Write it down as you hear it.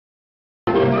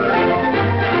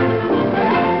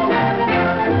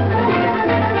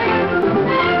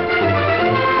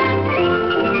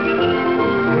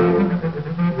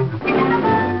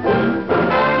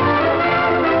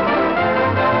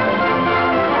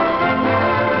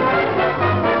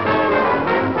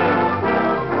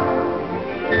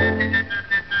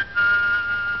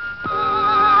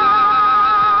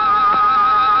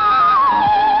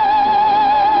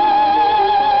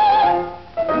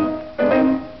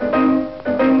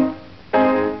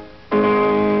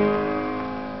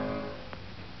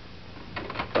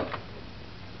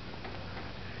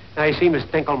I see, Miss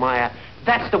Dinkelmeyer.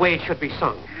 That's the way it should be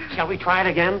sung. Shall we try it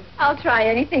again? I'll try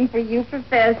anything for you,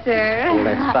 Professor. Oh,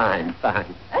 that's fine, fine.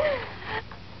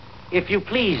 If you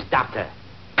please, Doctor.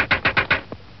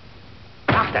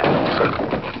 Doctor.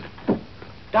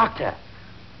 Doctor.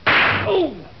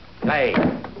 Oh! Play.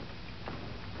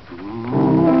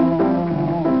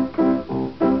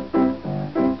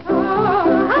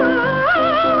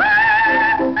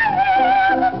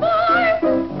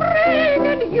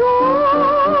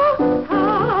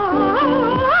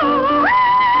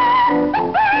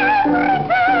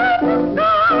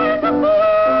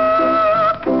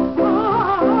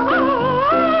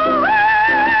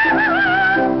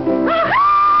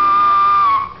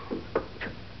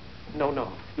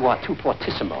 You are too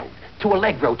fortissimo, too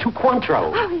allegro, too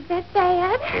quantro. Oh, is that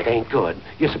bad? It ain't good.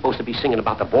 You're supposed to be singing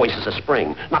about the voices of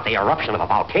spring, not the eruption of a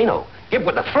volcano. Give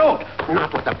with the throat,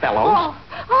 not with the bellows.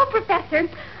 Oh, Professor,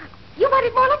 you want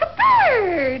it more like a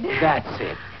bird. That's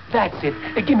it. That's it.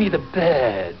 Give me the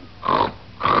bird. Oh.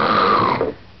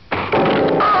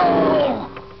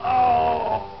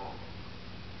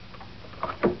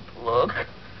 Look.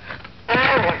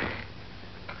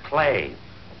 Play.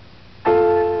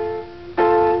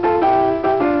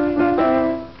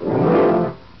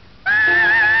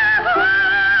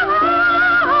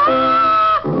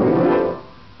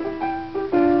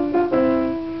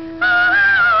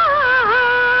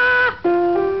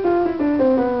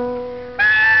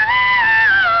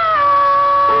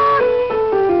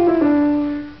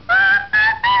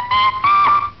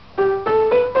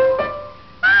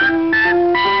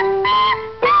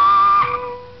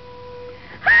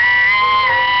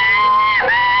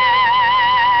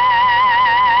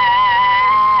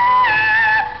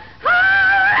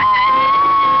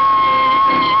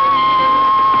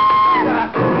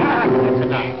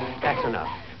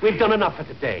 We've done enough for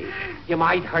today. You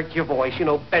might hurt your voice,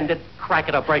 bend it, crack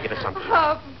it, or break it or something.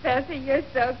 Oh, Professor, you're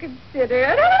so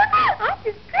considerate. I'm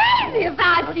just crazy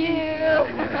about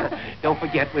you. Don't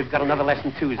forget, we've got another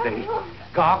lesson Tuesday.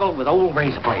 Gargle with old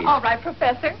razor blades. All right,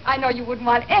 Professor. I know you wouldn't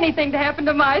want anything to happen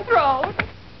to my throat.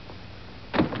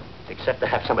 Except to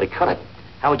have somebody cut it.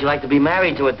 How would you like to be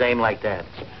married to a dame like that?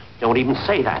 Don't even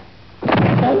say that.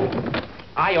 Oh,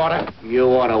 I oughta. You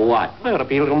oughta what? I ought to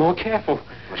be a little more careful.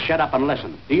 Well, shut up and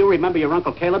listen. Do you remember your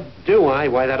Uncle Caleb? Do I?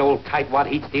 Why, that old tightwad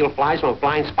he'd steal flies from a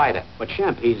flying spider. But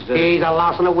Shemp, he's... He's a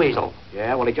louse and a weasel.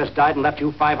 Yeah, well, he just died and left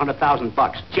you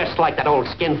 $500,000. Just like that old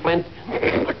skinflint.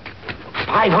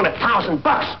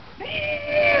 $500,000.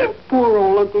 Poor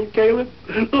old Uncle Caleb.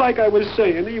 Like I was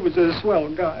saying, he was a swell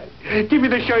guy. Give me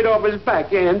the shirt off his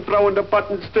back, yeah, and throw in the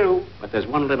buttons, too. But there's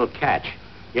one little catch.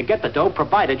 You get the dough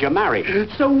provided you're married.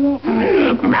 So...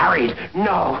 Married?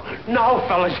 No,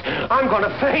 fellas. I'm going to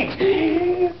faint.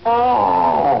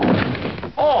 Oh.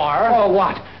 Or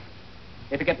what?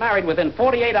 If you get married within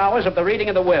 48 hours of the reading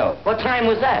of the will. What time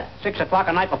was that? 6 o'clock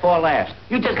the night before last.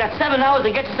 You just got 7 hours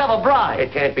to get yourself a bride.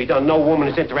 It can't be done. No woman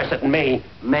is interested in me.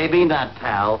 Maybe not,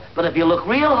 pal. But if you look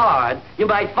real hard, you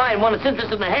might find one that's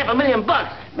interested in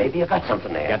 $500,000. Maybe you got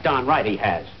something there. You're darn right he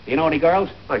has. Do you know any girls?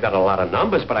 I got a lot of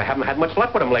numbers, but I haven't had much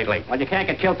luck with them lately. Well, you can't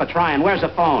get killed for trying. Where's the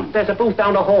phone? There's a booth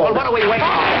down the hall. Well, what are we waiting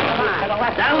for? To the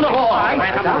left. Down the hall.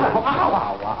 Down the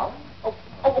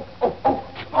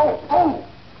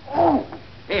hall.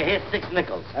 Here's 6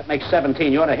 nickels. That makes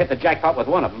 17. You ought to hit the jackpot with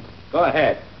one of them. Go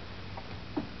ahead.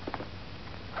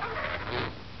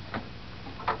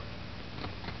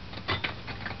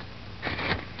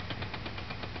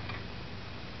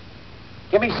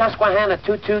 Give me Susquehanna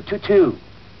 2222.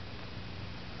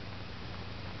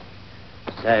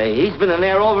 Say, he's been in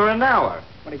there over an hour.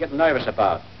 What are you getting nervous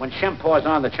about? When Shemp pours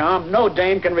on the charm, no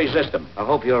dame can resist him. I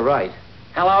hope you're right.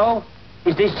 Hello?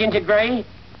 Is this Ginger Gray?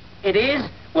 It is?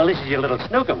 Well, this is your little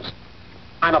Snookums.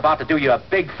 I'm about to do you a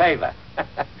big favor.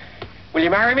 Will you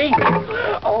marry me?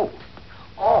 Oh.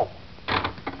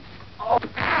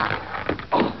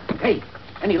 Hey,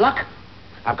 any luck?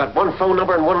 I've got one phone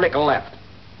number and 1 nickel left.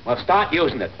 Well, start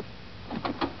using it.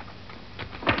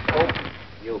 Oh,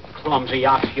 you clumsy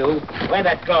ox, you. Where'd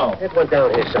that go? It went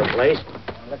down here someplace.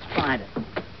 Let's find it. I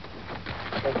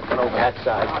think it went over that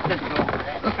side. Oh, it didn't go over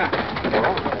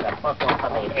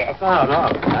there. Oh,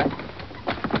 no.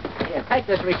 Here, take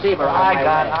this receiver out.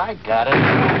 I got it.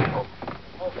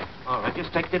 All right,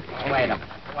 just take it. Wait a minute.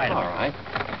 All right.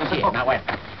 Here, now wait.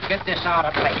 Get this out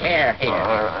of my hair here.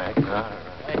 All right.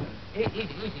 Easy.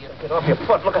 Get off your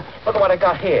foot. Look at what I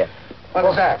got here. What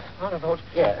is that? One of those.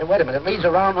 Yeah, and wait a minute. It leads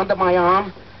around under my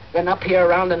arm, then up here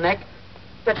around the neck.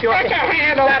 That's your... Get your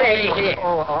hand off me here.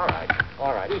 Oh, all right.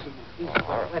 Easy.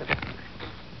 All right.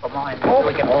 Come on. All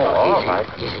right.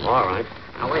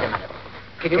 Now, wait a minute.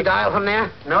 Can you dial from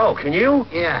there? No, can you?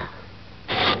 Yeah.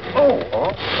 Oh.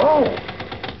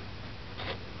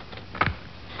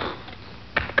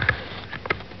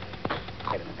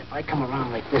 Wait a minute. If I come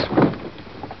around like this one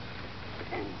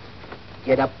and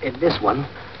get up in this one,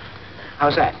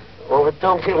 how's that? Well, it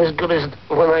don't feel as good as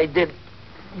when I did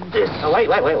this. Oh, wait.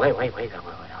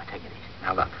 Take it easy.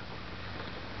 Now, look.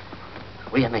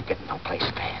 We ain't getting no place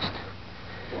fast.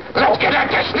 Let's get at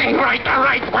this thing the right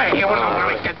way. You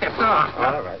want to get this on.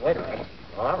 All right, wait a minute.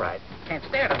 All right. Can't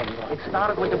stare at it anymore. It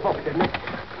started with the book, didn't it?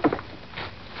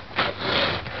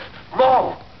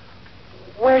 Mo!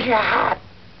 Where's your hat?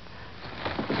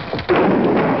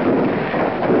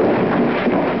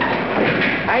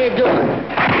 How you doing?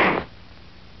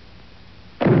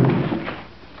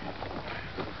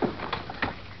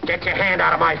 Get your hand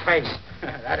out of my face.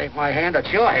 That ain't my hand,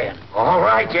 that's your hand. All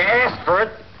right, you asked for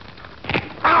it.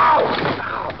 Ow!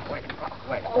 Wait.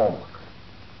 Oh.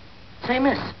 Say,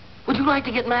 miss, would you like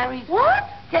to get married? What?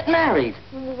 Get married.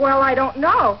 Well, I don't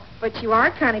know, but you are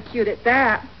kind of cute at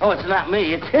that. Oh, it's not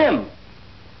me, it's him.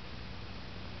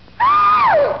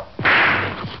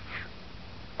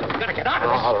 You gotta get out of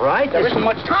this. All right. There isn't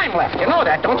much time left. You know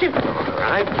that, don't you? All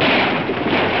right.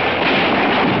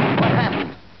 What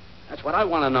happened? That's what I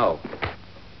want to know.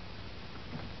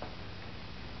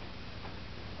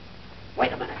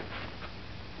 Wait a minute.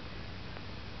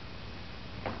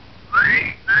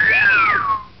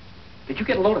 Did you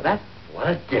get a load of that? What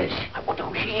a dish. I wonder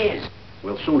who she is.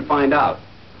 We'll soon find out.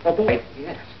 Oh, boy.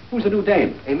 Yes. Who's the new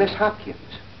dame? A Miss Hopkins.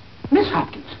 Miss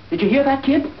Hopkins. Did you hear that,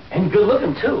 kid? And good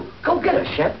looking, too. Go get her,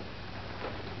 Shemp.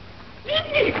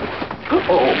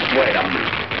 Oh, wait a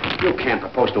minute. You can't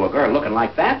propose to a girl looking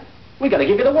like that. We gotta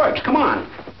give you the works. Come on.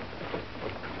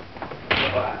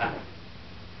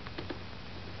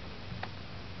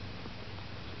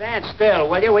 Stand still,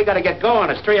 will you? We gotta get going.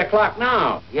 It's 3 o'clock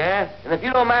now. Yeah? And if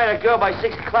you don't marry that girl by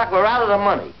 6 o'clock, we're out of the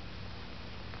money.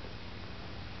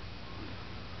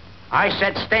 I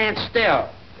said stand still.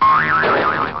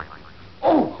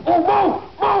 Oh,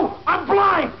 Mo! I'm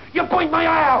blind! You blinked my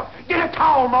eye out! Get a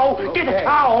towel, Mo! Get a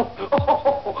towel!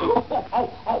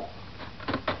 Oh.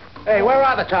 Hey, where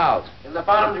are the towels? In the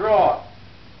bottom drawer.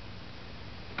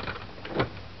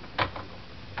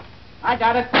 I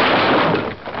got it.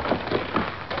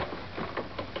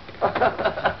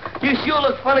 You sure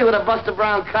look funny with a Buster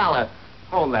Brown collar.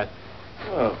 Hold that.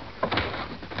 Oh.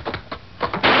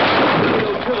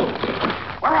 You too.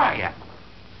 Where are you?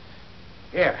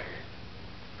 Here.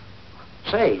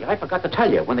 Say, I forgot to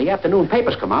tell you, when the afternoon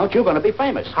papers come out, you're going to be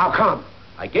famous. How come?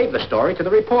 I gave the story to the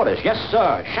reporters. Yes,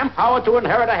 sir. Shemp Howard to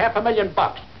inherit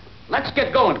 $500,000. Let's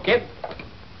get going, kid.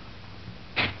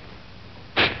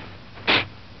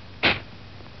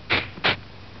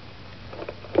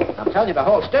 I'm telling you to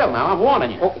hold still now. I'm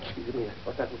warning you. Oh, excuse me.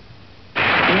 What's that?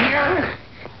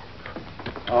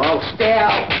 Hold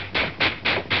still.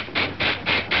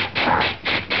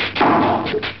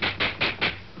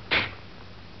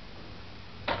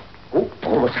 Oh,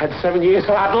 almost had 7 years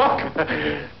of hard luck.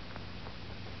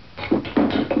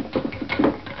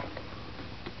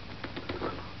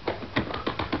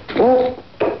 Oh,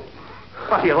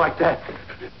 how do you like that?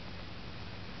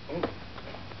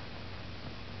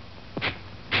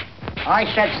 I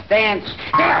said stand still.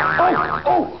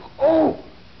 Oh!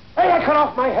 Hey, I cut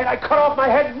off my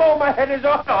head. Mo, my head is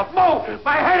off. Mo,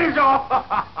 my head is off.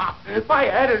 My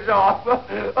head is off.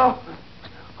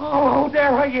 Oh,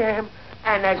 there I am.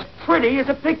 And as pretty as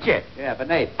a picture. Yeah, but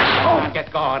Nate, come on,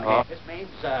 get going here. This means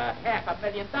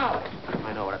 $500,000.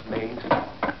 I know what it means.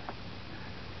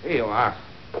 Here you are.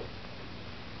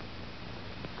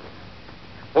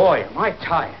 Boy, am I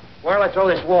tired. Where'll I throw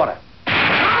this water?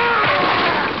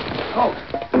 Oh.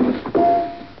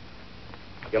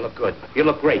 You look good. You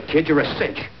look great, kid. You're a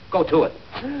cinch. Go to it.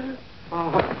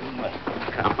 Oh.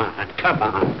 Come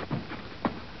on.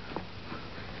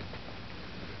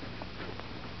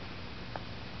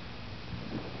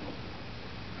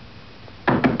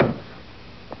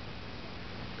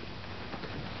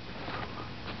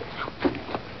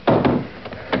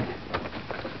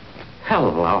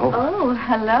 Hello. Oh,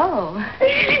 hello.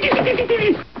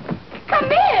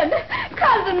 Come in,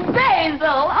 Cousin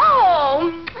Basil.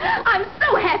 Oh, I'm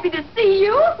so happy to see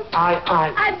you.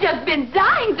 I've just been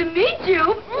dying to meet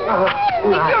you.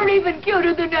 You're even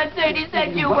cuter than that Sadie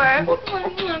said you were.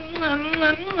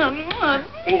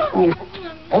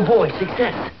 Oh, boy,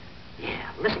 success.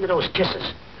 Yeah, listen to those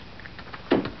kisses.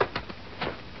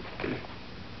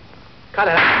 Cut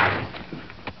it out.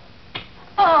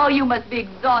 Oh, you must be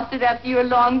exhausted after your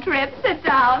long trip. Sit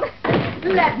down.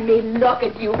 Let me look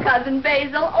at you, Cousin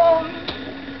Basil. Oh.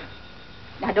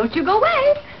 Now, don't you go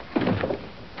away.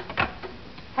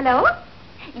 Hello?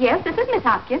 Yes, this is Miss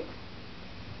Hopkins.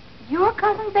 Your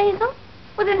cousin Basil?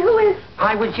 Well, then who is...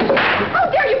 I was just... How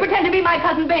dare you pretend to be my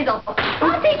cousin Basil?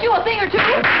 I'll teach you a thing or two.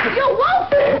 You won't.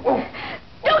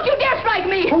 Don't you dare strike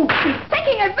me.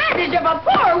 Taking advantage of a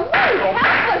poor, weak,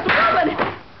 helpless woman.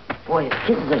 Boy, his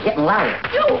kisses are getting louder.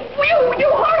 You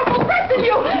horrible person,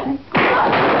 you...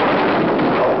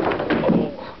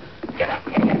 Get up.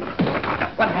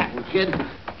 What happened, kid?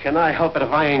 Can I help it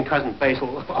if I ain't Cousin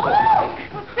Basil? Oh,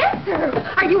 Professor,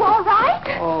 are you all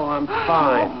right? Oh, I'm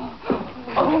fine.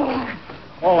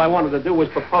 All I wanted to do was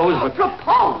propose, but...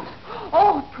 Propose?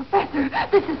 Oh, Professor,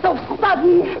 this is so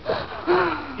sudden.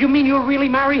 You mean you'll really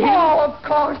marry him? Oh, of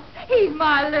course. He's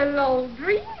my little old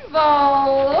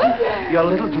dreamboat. Your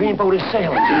little dreamboat is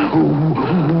sailing.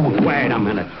 Wait a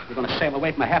minute. You're going to sail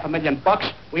away from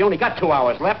 $500,000? We only got 2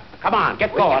 hours left. Come on,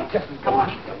 get going. Come on.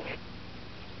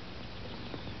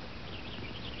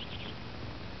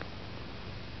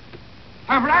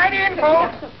 Come right in,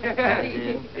 folks. Yes,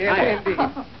 indeed.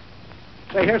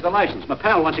 Say, here's the license. My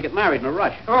pal wants to get married in a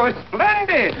rush. Oh,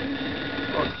 splendid.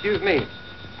 Oh, excuse me.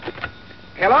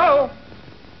 Hello?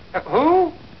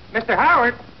 Who? Mr.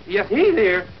 Howard? Yes, he's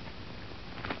here.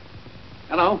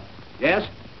 Hello? Yes?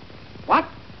 What?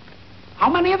 How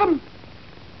many of them?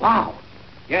 Wow.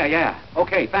 Yeah.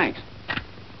 Okay, thanks.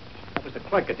 That was the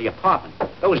clerk at the apartment.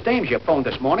 Those dames you phoned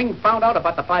this morning found out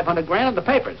about the $500,000 in the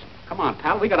papers. Come on,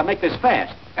 pal, we gotta make this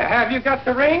fast. Have you got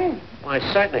the ring? Why,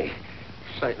 certainly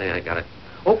I got it.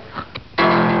 Oh.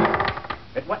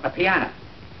 It went in the piano.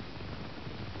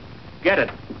 Get it.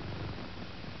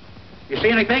 You see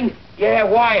anything? Yeah,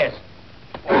 wires.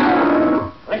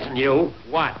 Listen, you.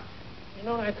 What? You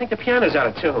know, I think the piano's out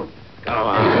of tune. Go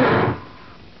on.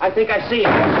 I think I see it.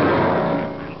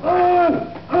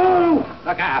 Oh!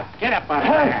 Look out. Get up out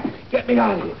of there. Get me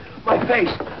out of here. My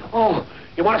face. Oh,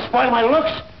 you want to spoil my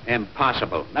looks?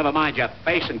 Impossible. Never mind your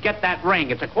face and get that ring.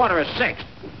 It's 6:15.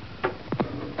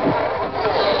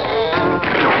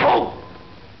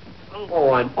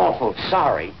 Oh, I'm awful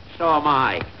sorry. So am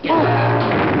I.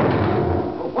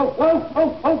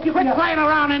 Whoa, get Quit me out. playing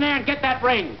around in there and get that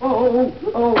ring. Oh,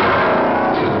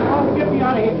 get me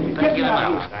out of here. Get me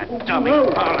out of here. Dummy.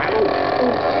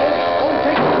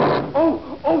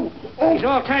 He's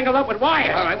all tangled up with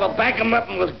wires. All right, well, back him up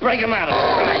and let's break him out of it.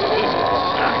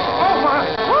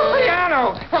 Oh, my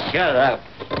piano. Shut up.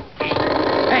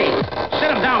 Hey, sit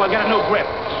him down. We'll get a new grip.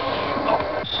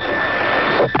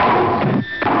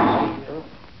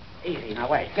 Easy, now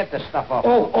wait. Get this stuff off.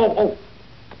 Oh.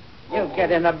 You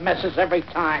get in the messes every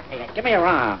time. Here, give me your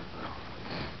arm.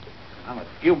 Now, a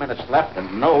few minutes left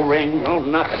and no ring, no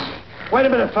nothing. Wait a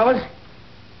minute, fellas.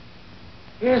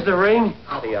 Here's the ring.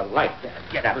 How do you like that?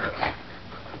 Get up.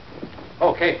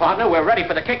 Okay, partner, we're ready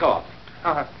for the kickoff.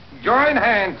 Join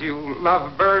hands, you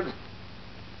lovebirds. Wait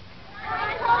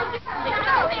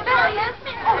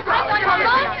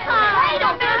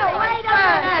a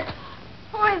minute.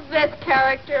 Who is this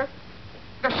character?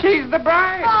 She's the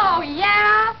bride. Oh,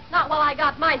 yeah? Not while I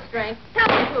got my strength. Tell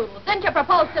me, Poodle, didn't you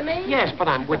propose to me? Yes, but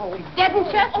I'm with... Didn't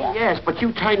you? Yes, but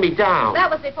you turned me down. That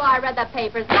was before I read the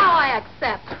papers. Now I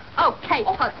accept. Okay,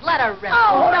 Toots, let her rip.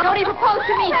 Oh, don't he propose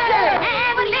to me, too?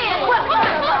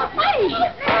 Please.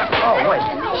 Oh, wait.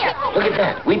 Look at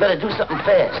that. We better do something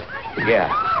fast. Yeah.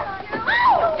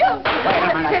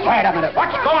 Wait a minute.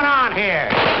 What's going on here?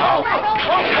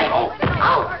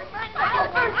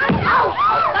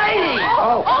 Lady!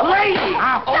 Lady!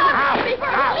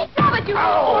 Stop it, you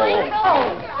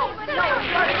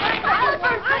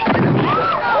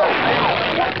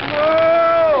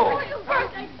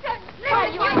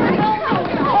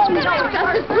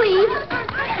Justice, please.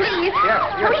 Please.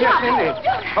 Yes, indeed.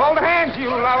 Hold hands, you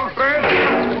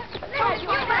lovebirds.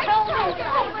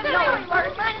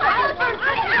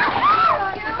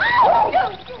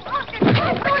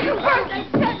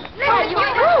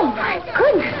 Oh, my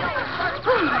goodness.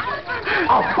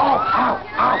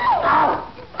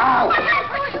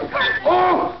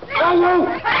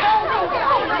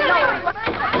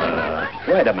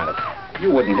 Wait a minute.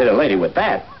 You wouldn't hit a lady with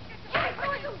that.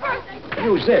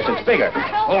 Use this. It's bigger.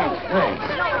 Oh, thanks.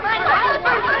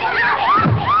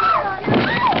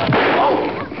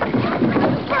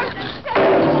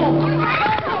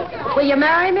 Will you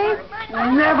marry me?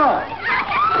 Never.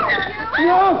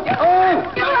 No.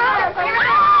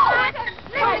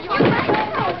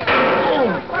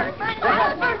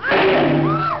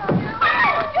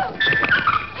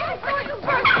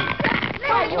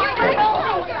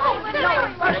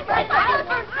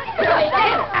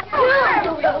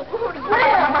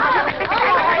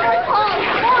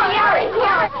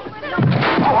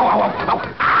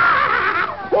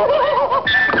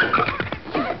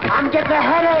 I'm getting the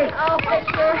head Oh, fix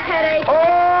your headache.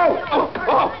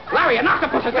 Larry, an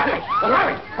octopus has got me.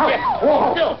 Larry,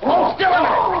 Hold still a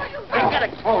minute. I gotta...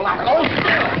 Larry. Hold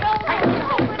still.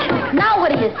 Now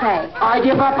what do you say? I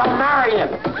give up on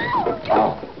marrying.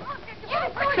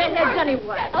 Send that Johnny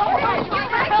White.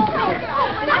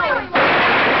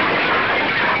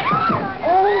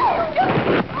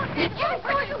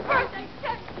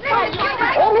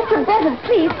 Oh, Mr. Bevan,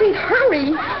 please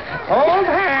hurry. Hold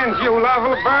hands, you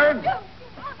lovely bird.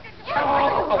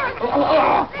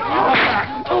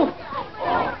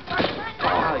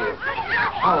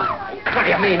 What do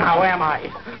you mean, how am I?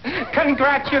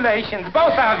 Congratulations,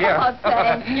 both of you. Oh,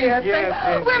 thank you.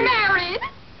 Yes. We're married.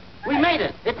 We made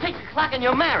it. It's 6 o'clock and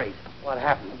you're married. What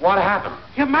happened? What happened?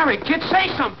 You're married, kid. Say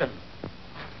something.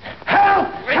 Help!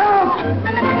 Help!